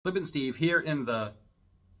Flippin' Steve here and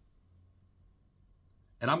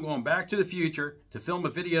I'm going back to the future to film a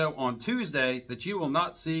video on Tuesday that you will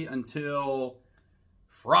not see until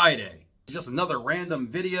Friday. Just another random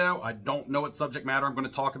video. I don't know what subject matter I'm going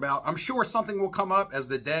to talk about. I'm sure something will come up as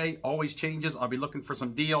the day always changes. I'll be looking for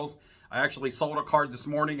some deals. I actually sold a card this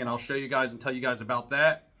morning and I'll show you guys and tell you guys about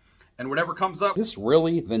that. And whatever comes up. Is this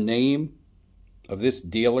really the name of this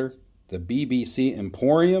dealer? The BBC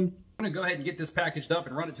Emporium? I'm going to go ahead and get this packaged up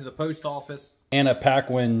and run it to the post office. Anna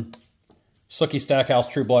Paquin Sookie Stackhouse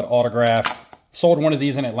True Blood autograph. Sold one of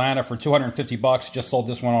these in Atlanta for 250 bucks. Just sold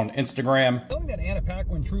this one on Instagram. Selling that Anna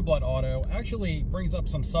Paquin True Blood auto actually brings up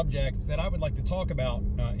some subjects that I would like to talk about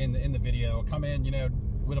in the video. Come in, you know,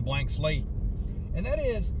 with a blank slate. And that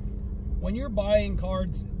is when you're buying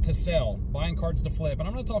cards to sell, buying cards to flip. And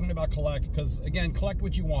I'm not talking about collect because, again, collect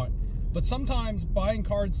what you want. But sometimes buying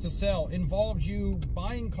cards to sell involves you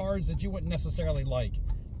buying cards that you wouldn't necessarily like.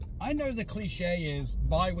 I know the cliche is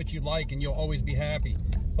buy what you like and you'll always be happy.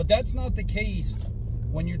 But that's not the case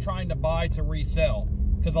when you're trying to buy to resell.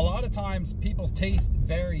 Because a lot of times people's taste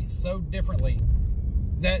varies so differently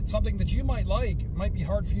that something that you might like might be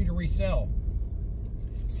hard for you to resell.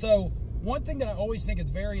 So one thing that I always think is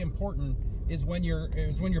very important is when you're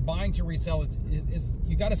buying to resell is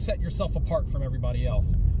you got to set yourself apart from everybody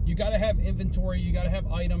else. You got to have inventory. You got to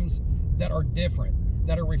have items that are different,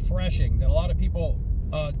 that are refreshing, that a lot of people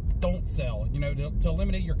don't sell, you know, to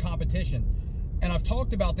eliminate your competition. And I've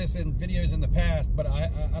talked about this in videos in the past, but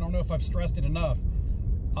I don't know if I've stressed it enough.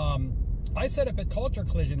 I set up at Culture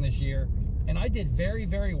Collision this year, and I did very,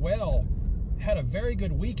 very well. Had a very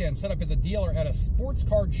good weekend set up as a dealer at a sports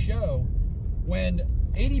card show when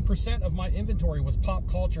 80% of my inventory was pop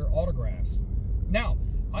culture autographs. Now,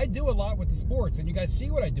 I do a lot with the sports, and you guys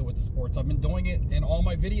see what I do with the sports. I've been doing it in all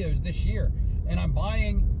my videos this year, and I'm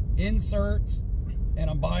buying inserts, and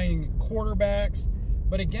I'm buying quarterbacks,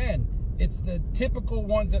 but again, it's the typical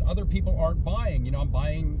ones that other people aren't buying. You know,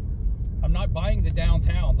 I'm not buying the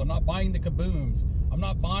downtowns, I'm not buying the kabooms, I'm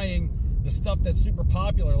not buying the stuff that's super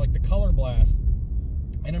popular like the Color Blast,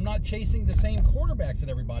 and I'm not chasing the same quarterbacks that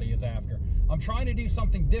everybody is after. I'm trying to do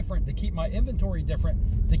something different to keep my inventory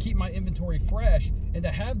different, to keep my inventory fresh, and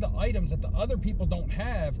to have the items that the other people don't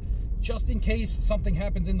have, just in case something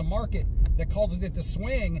happens in the market that causes it to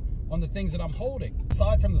swing on the things that I'm holding.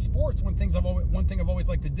 Aside from the sports, one thing I've always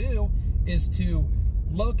liked to do is to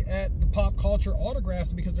look at the pop culture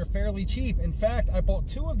autographs because they're fairly cheap. In fact, I bought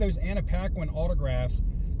 2 of those Anna Paquin autographs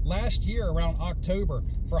last year around October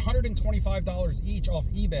for $125 each off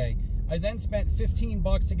eBay. I then spent 15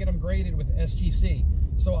 bucks to get them graded with SGC.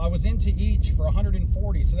 So I was into each for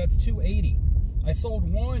 140, so that's 280. I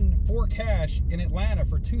sold one for cash in Atlanta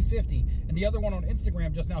for 250 and the other one on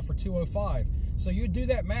Instagram just now for 205. So you do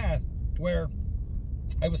that math where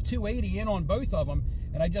I was 280 in on both of them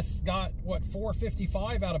and I just got, what,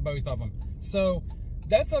 455 out of both of them. So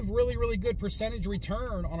that's a really, really good percentage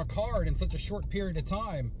return on a card in such a short period of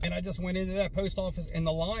time. And I just went into that post office and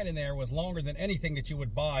the line in there was longer than anything that you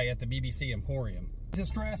would buy at the BBC Emporium. To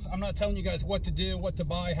stress, I'm not telling you guys what to do, what to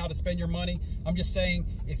buy, how to spend your money. I'm just saying,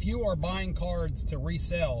 if you are buying cards to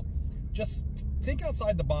resell, just think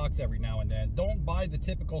outside the box every now and then. Don't buy the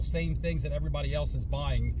typical same things that everybody else is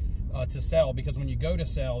buying to sell, because when you go to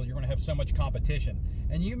sell, you're going to have so much competition.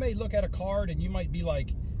 And you may look at a card and you might be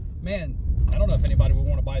like, man, I don't know if anybody would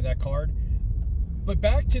want to buy that card. But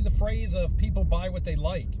back to the phrase of people buy what they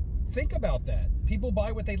like. Think about that. People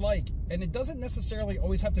buy what they like, and it doesn't necessarily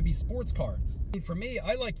always have to be sports cards. For me,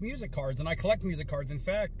 I like music cards, and I collect music cards. In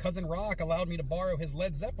fact, Cousin Rock allowed me to borrow his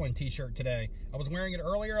Led Zeppelin t-shirt today. I was wearing it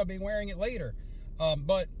earlier, I'll be wearing it later.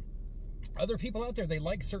 But other people out there, they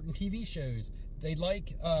like certain TV shows. They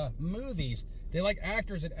like movies. They like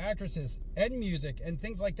actors and actresses and music and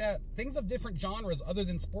things like that. Things of different genres other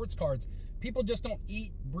than sports cards. People just don't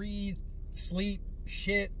eat, breathe, sleep,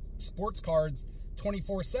 shit, sports cards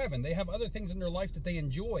 24/7. They have other things in their life that they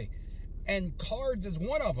enjoy, and cards is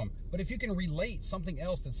one of them. But if you can relate something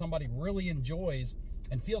else that somebody really enjoys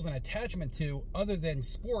and feels an attachment to other than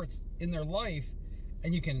sports in their life,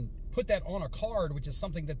 and you can put that on a card, which is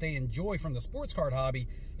something that they enjoy from the sports card hobby,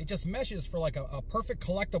 it just meshes for like a perfect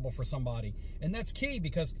collectible for somebody. And that's key,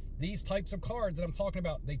 because these types of cards that I'm talking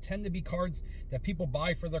about, they tend to be cards that people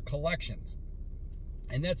buy for their collections.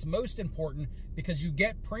 And that's most important because you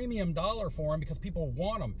get premium dollar for them because people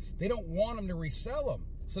want them. They don't want them to resell them.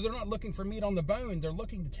 So they're not looking for meat on the bone. They're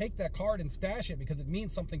looking to take that card and stash it because it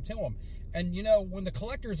means something to them. And, you know, when the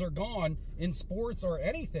collectors are gone in sports or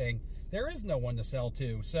anything, there is no one to sell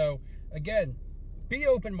to. So, again, be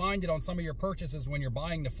open-minded on some of your purchases when you're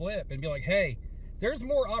buying to flip and be like, hey, there's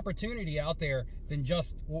more opportunity out there than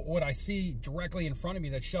just what I see directly in front of me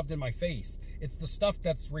that's shoved in my face. It's the stuff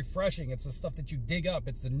that's refreshing. It's the stuff that you dig up.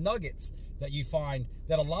 It's the nuggets that you find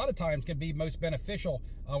that a lot of times can be most beneficial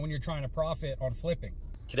when you're trying to profit on flipping.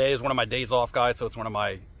 Today is one of my days off, guys, so it's one of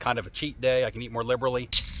my kind of a cheat day. I can eat more liberally.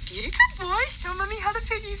 You good boy. Show mommy how the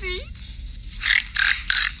piggies eat.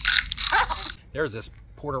 There's this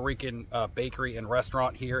Puerto Rican bakery and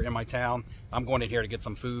restaurant here in my town. I'm going in here to get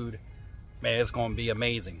some food. Man, it's going to be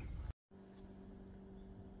amazing.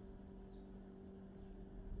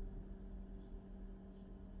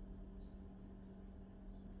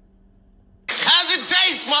 How's it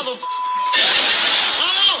taste, mother?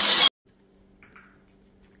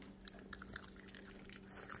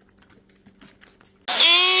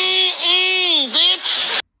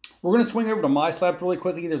 Bitch. We're going to swing over to My Slabs really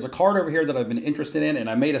quickly. There's a card over here that I've been interested in, and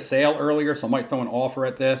I made a sale earlier, so I might throw an offer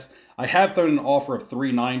at this. I have thrown an offer of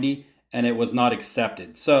 $390, and it was not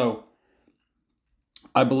accepted. So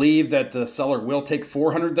I believe that the seller will take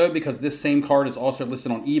 $400 though, because this same card is also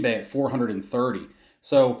listed on eBay at $430.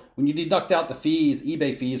 So when you deduct out the fees,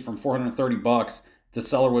 eBay fees from $430, the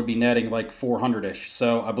seller would be netting like $400-ish.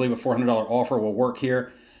 So I believe a $400 offer will work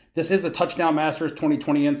here. This is the Touchdown Masters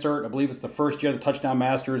 2020 insert. I believe it's the first year the Touchdown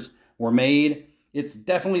Masters were made. It's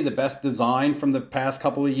definitely the best design from the past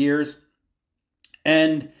couple of years.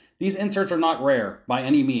 And these inserts are not rare by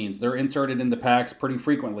any means. They're inserted in the packs pretty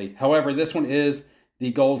frequently. However, this one is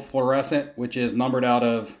the gold fluorescent, which is numbered out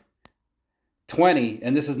of 20,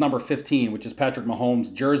 and this is number 15, which is Patrick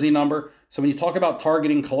Mahomes' jersey number. So when you talk about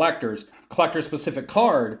targeting collectors, collector-specific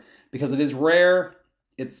card, because it is rare,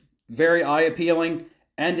 it's very eye-appealing,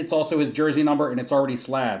 and it's also his jersey number, and it's already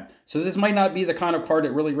slabbed. So this might not be the kind of card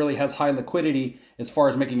that really has high liquidity as far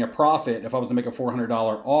as making a profit if I was to make a $400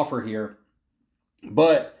 offer here.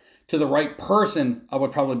 But to the right person, I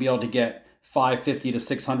would probably be able to get $550 to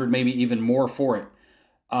 $600, maybe even more for it.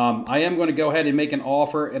 I am going to go ahead and make an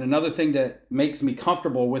offer. And another thing that makes me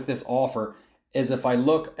comfortable with this offer is if I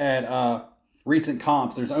look at recent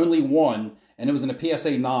comps, there's only one, and it was in a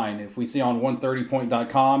PSA 9. If we see on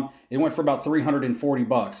 130point.com, it went for about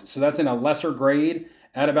 $340. So that's in a lesser grade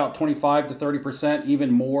at about 25 to 30%,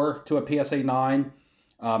 even more to a PSA 9,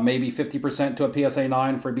 maybe 50% to a PSA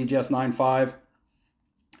 9 for BGS 9.5.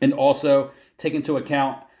 And also take into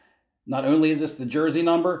account, not only is this the jersey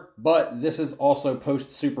number, but this is also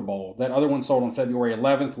post Super Bowl. That other one sold on February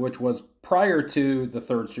 11th, which was prior to the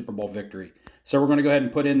third Super Bowl victory. So we're going to go ahead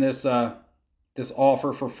and put in this this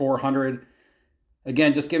offer for $400.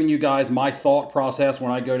 Again, just giving you guys my thought process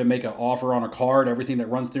when I go to make an offer on a card, everything that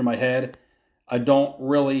runs through my head. I don't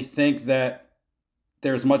really think that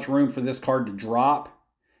there's much room for this card to drop,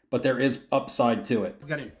 but there is upside to it. We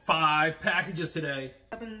got in 5 packages today.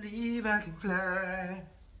 I believe I can fly.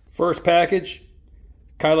 First package,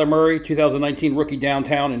 Kyler Murray, 2019 Rookie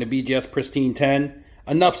Downtown in a BGS Pristine 10.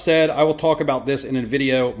 Enough said, I will talk about this in a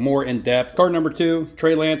video more in depth. Card number 2,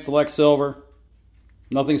 Trey Lance Select Silver.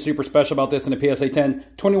 Nothing super special about this in a PSA 10.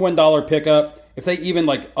 $21 pickup. If they even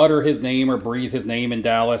like utter his name or breathe his name in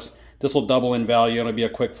Dallas, this will double in value and it'll be a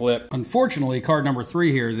quick flip. Unfortunately, card number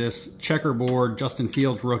 3 here, this checkerboard Justin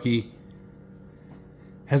Fields rookie,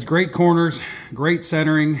 has great corners, great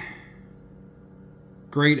centering,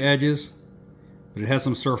 great edges, but it has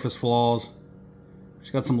some surface flaws.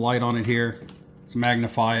 Just got some light on it here. Let's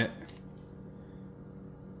magnify it.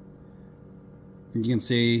 And you can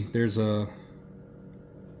see there's a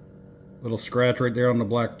little scratch right there on the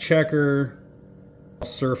black checker.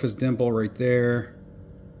 Surface dimple right there.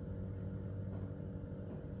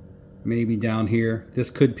 Maybe down here. This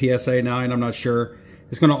could PSA 9, I'm not sure.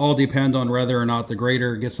 It's going to all depend on whether or not the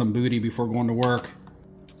grader gets some booty before going to work.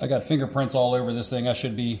 I got fingerprints all over this thing. I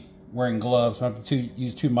should be wearing gloves. So I have to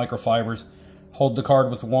use 2 microfibers. Hold the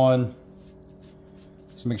card with one.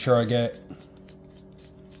 Just make sure I get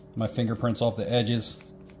my fingerprints off the edges.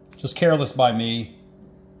 Just careless by me.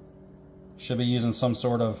 Should be using some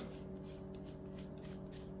sort of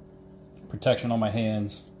protection on my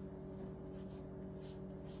hands.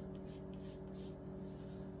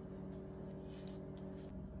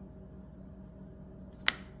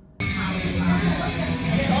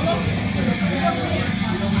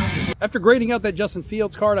 After grading out that Justin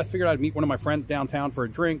Fields card, I figured I'd meet one of my friends downtown for a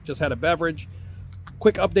drink. Just had a beverage.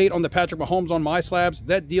 Quick update on the Patrick Mahomes on My Slabs.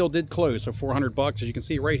 That deal did close, so $400. As you can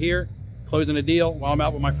see right here, closing the deal while I'm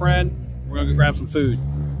out with my friend. We're gonna go grab some food.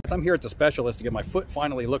 folks, I'm here at the specialist to get my foot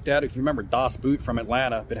finally looked at. If you remember Das Boot from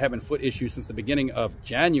Atlanta, been having foot issues since the beginning of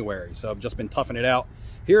January, so I've just been toughing it out.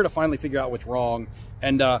 Here to finally figure out what's wrong.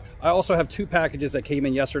 And I also have 2 packages that came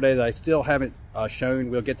in yesterday that I still haven't shown.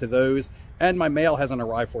 We'll get to those. And my mail hasn't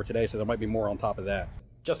arrived for today, so there might be more on top of that.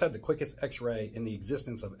 Just had the quickest x-ray in the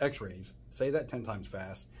existence of x-rays. Say that 10 times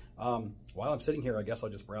fast. While I'm sitting here, I guess I'll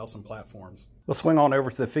just browse some platforms. We'll swing on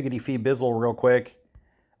over to the Figgity Fee Bizzle real quick.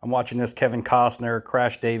 I'm watching this Kevin Costner,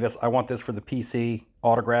 Crash Davis. I want this for the PC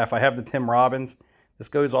autograph. I have the Tim Robbins. This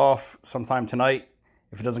goes off sometime tonight.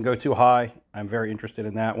 If it doesn't go too high, I'm very interested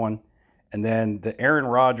in that one. And then the Aaron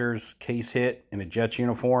Rodgers case hit in a Jets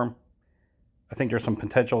uniform. I think there's some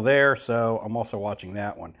potential there, so I'm also watching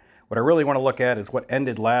that one. What I really want to look at is what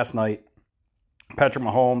ended last night. Patrick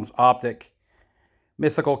Mahomes, Optic,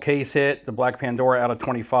 mythical case hit, the Black Pandora out of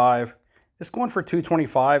 25. This going for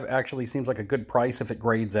 $225 actually seems like a good price if it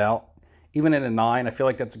grades out. Even in a 9, I feel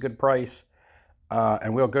like that's a good price.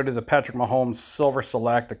 And we'll go to the Patrick Mahomes Silver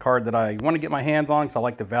Select, a card that I want to get my hands on because I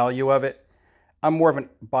like the value of it. I'm more of a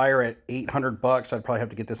buyer at $800. I'd probably have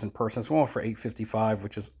to get this in person. So we went for $855,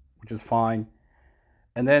 which is fine.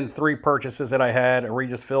 And then 3 purchases that I had: a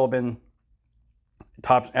Regis Philbin,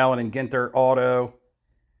 Topps Allen and Ginter Auto.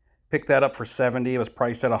 Picked that up for $70. It was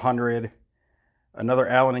priced at $100. Another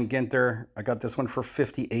Allen and Ginter. I got this one for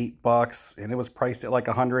 $58, and it was priced at like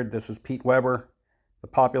 $100. This is Pete Weber, the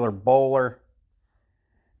popular bowler.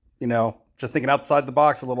 You know, just thinking outside the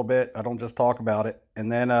box a little bit. I don't just talk about it.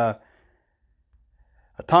 And then a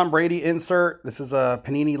Tom Brady insert. This is a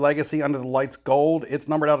Panini Legacy Under the Lights Gold. It's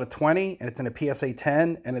numbered out of 20, and it's in a PSA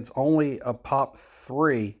 10, and it's only a pop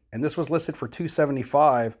 3. And this was listed for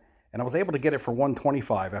 $275, and I was able to get it for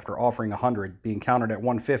 $125 after offering $100, being countered at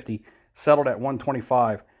 $150, settled at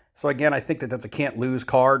 $125. So again, I think that that's a can't-lose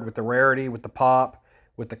card with the rarity, with the pop,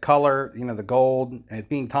 with the color, you know, the gold, and it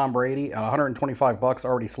being Tom Brady at $125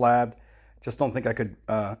 already slabbed. Just don't think I could,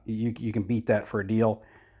 you can beat that for a deal.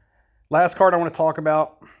 Last card I want to talk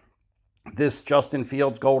about, this Justin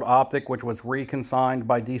Fields Gold Optic, which was reconsigned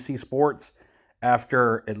by DC Sports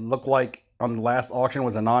after it looked like on the last auction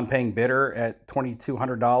was a non-paying bidder at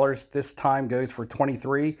 $2,200. This time goes for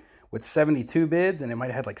 $23 with 72 bids, and it might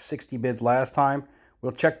have had like 60 bids last time.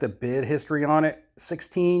 We'll check the bid history on it.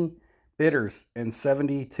 16 bidders and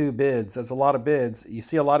 72 bids. That's a lot of bids. You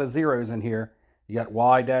see a lot of zeros in here. You got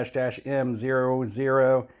Y-M00.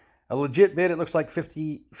 A legit bid, it looks like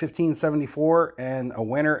 $15.74, and a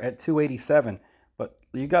winner at $287. But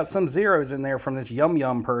you got some zeros in there from this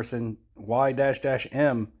Yum person,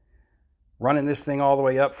 Y-M, running this thing all the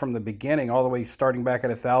way up from the beginning, all the way starting back at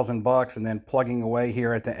 $1,000 and then plugging away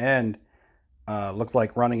here at the end. Looked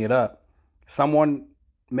like running it up. Someone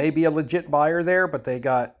may be a legit buyer there, but they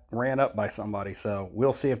got ran up by somebody. So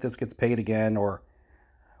we'll see if this gets paid again, or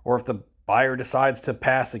if the buyer decides to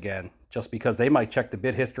pass again, just because they might check the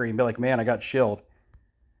bid history and be like, man, I got shilled.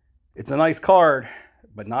 It's a nice card,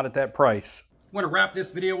 but not at that price. I want to wrap this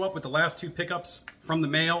video up with the last 2 pickups from the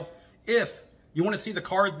mail. If you want to see the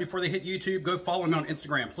cards before they hit YouTube, go follow me on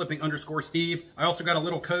Instagram, flipping_Steve. I also got a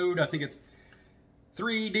little code. I think it's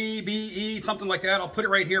 3DBE, something like that. I'll put it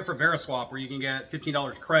right here for Veriswap, where you can get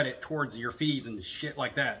 $15 credit towards your fees and shit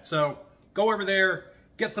like that. So go over there,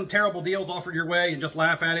 get some terrible deals offered your way, and just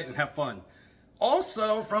laugh at it and have fun.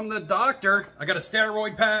 Also, from the doctor, I got a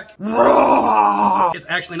steroid pack. It's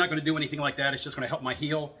actually not going to do anything like that. It's just going to help my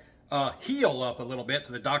heel heal up a little bit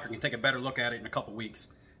so the doctor can take a better look at it in a couple weeks.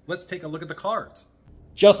 Let's take a look at the cards.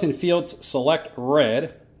 Justin Fields Select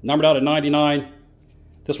Red, numbered out at 99.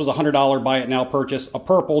 This was a $100 buy it now purchase. A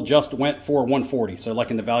purple just went for $140, so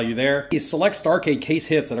liking the value there. These Select Starcade case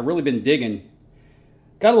hits that I've really been digging.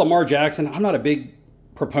 Got a Lamar Jackson. I'm not a big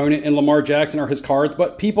proponent in Lamar Jackson or his cards,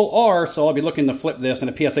 but people are, so I'll be looking to flip this in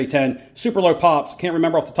a PSA 10. Super low pops. Can't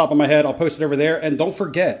remember off the top of my head. I'll post it over there. And don't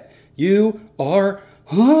forget, you are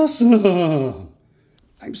awesome.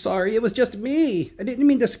 I'm sorry, it was just me. I didn't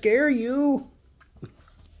mean to scare you.